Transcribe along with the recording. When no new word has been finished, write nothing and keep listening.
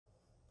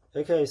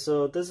Okay,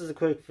 so this is a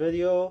quick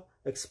video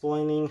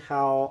explaining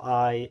how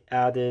I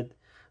added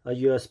a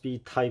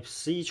USB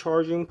Type-C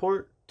charging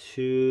port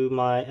to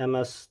my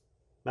MS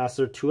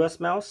Master 2S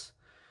mouse.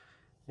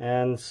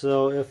 And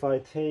so if I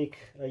take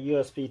a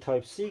USB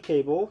Type-C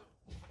cable,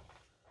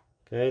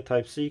 okay,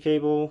 Type-C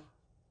cable,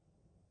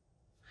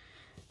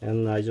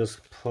 and I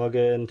just plug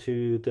it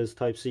into this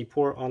Type-C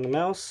port on the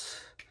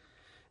mouse,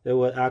 it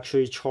would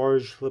actually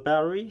charge the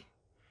battery.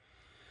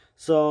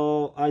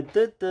 So I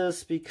did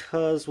this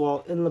because,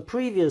 well, in the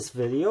previous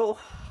video,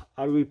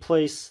 I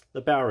replaced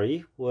the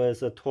battery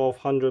with a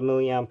 1200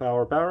 milliamp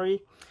hour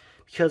battery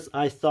because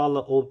I thought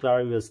the old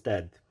battery was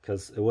dead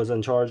because it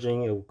wasn't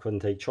charging, it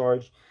couldn't take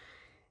charge.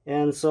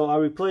 And so I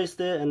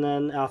replaced it, and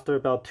then after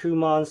about 2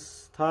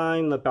 months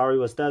time, the battery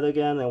was dead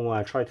again, and when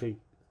I tried to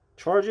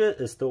charge it,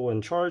 it still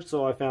wouldn't charge.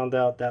 So I found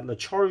out that the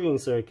charging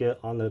circuit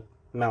on the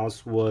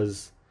mouse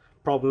was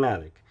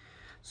problematic.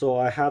 So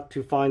I had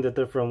to find a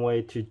different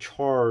way to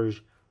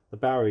charge the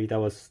battery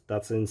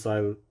that's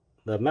inside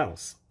the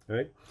mouse,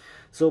 right?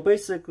 So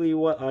basically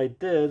what I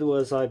did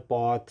was I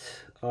bought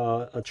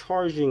a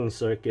charging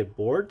circuit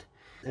board,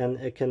 and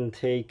it can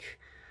take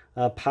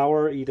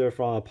power either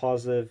from a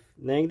positive,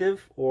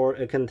 negative, or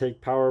it can take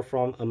power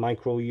from a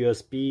micro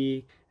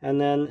USB,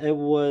 and then it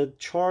would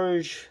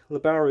charge the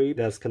battery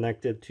that's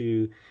connected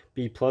to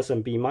B plus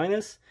and B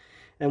minus.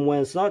 And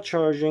when it's not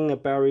charging, the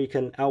battery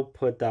can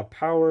output that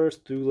power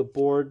through the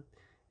board,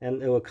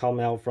 and it will come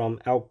out from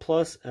out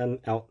plus and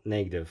out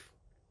negative.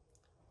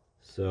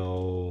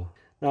 So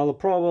now the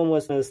problem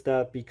is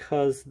that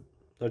because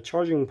the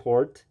charging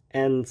port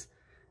ends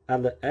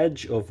at the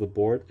edge of the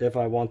board, if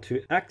I want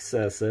to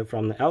access it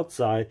from the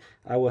outside,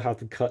 I will have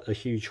to cut a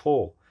huge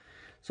hole.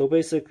 So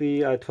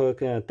basically I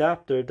took an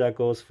adapter that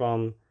goes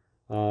from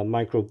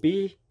micro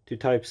B to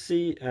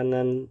Type-C, and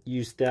then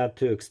use that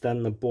to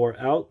extend the board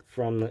out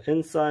from the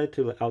inside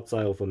to the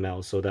outside of the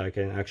mouse so that I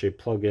can actually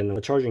plug in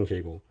a charging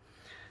cable.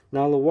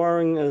 Now the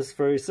wiring is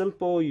very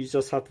simple. You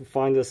just have to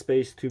find a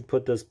space to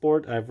put this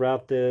board. I've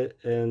wrapped it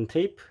in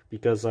tape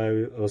because I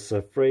was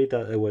afraid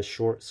that it would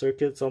short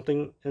circuit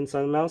something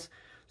inside the mouse.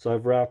 So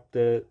I've wrapped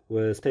it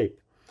with tape.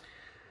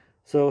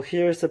 So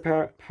here's the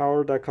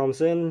power that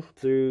comes in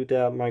through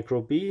that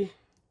micro B,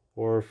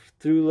 or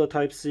through the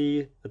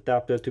Type-C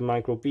adapter to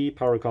micro B,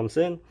 power comes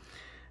in.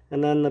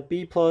 And then the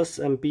B plus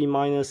and B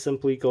minus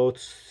simply go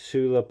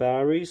to the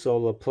battery. So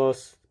the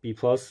plus, B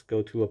plus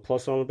go to the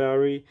plus on the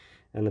battery,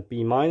 and the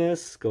B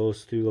minus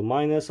goes to the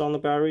minus on the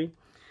battery.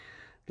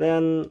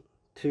 Then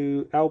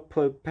to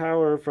output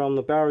power from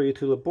the battery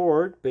to the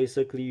board,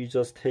 basically you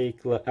just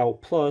take the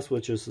out plus,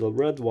 which is the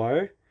red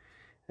wire,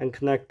 and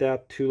connect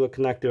that to the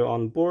connector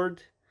on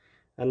board.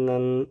 And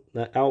then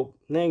the out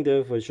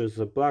negative, which is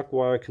the black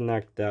wire,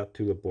 connect that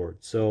to the board.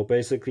 So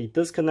basically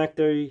this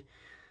connector,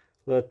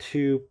 the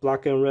two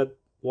black and red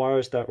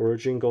wires that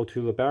originally go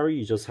to the battery,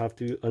 you just have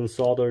to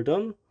unsolder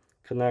them,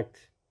 connect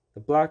the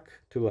black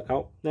to the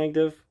out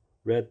negative,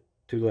 red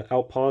to the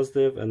out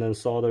positive, and then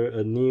solder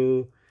a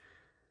new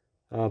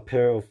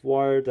pair of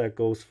wire that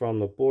goes from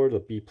the board, the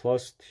B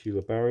plus to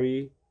the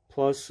battery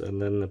plus,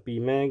 and then the B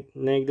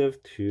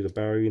negative to the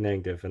battery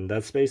negative. And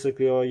that's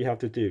basically all you have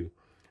to do.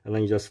 And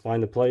then you just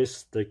find a place,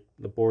 stick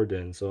the board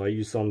in. So I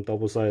use some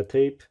double-sided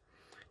tape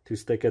to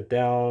stick it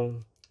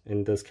down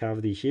in this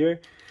cavity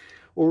here.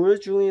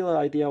 Originally the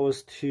idea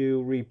was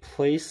to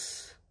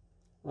replace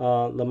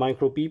the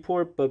micro B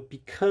port, but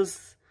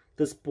because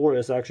this board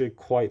is actually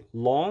quite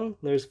long,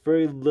 there's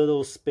very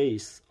little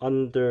space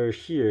under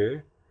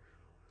here.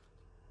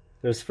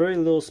 There's very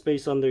little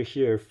space under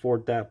here for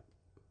that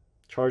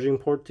charging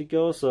port to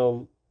go.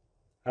 So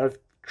I've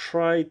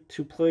tried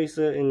to place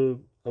it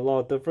in a lot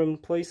of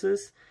different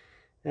places,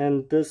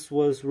 and this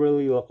was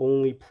really the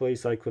only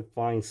place I could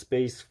find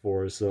space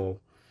for.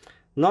 So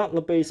not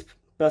the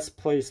best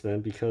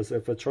placement, because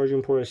if a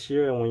charging port is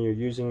here and when you're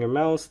using your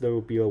mouse, there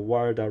will be a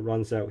wire that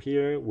runs out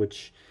here,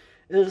 which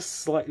is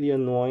slightly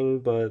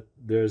annoying, but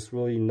there's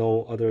really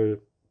no other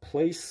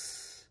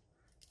place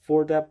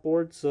for that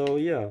board. So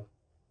yeah,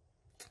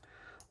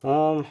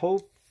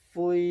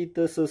 hopefully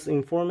this is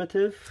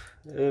informative.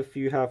 If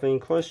you have any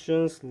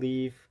questions,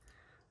 leave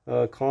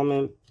a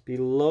comment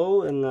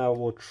below and I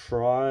will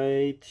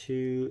try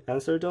to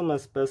answer them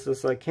as best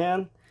as I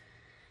can.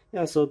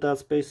 Yeah, so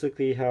that's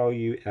basically how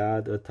you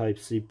add a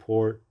Type-C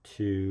port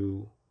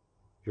to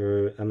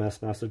your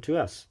MS Master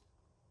 2S.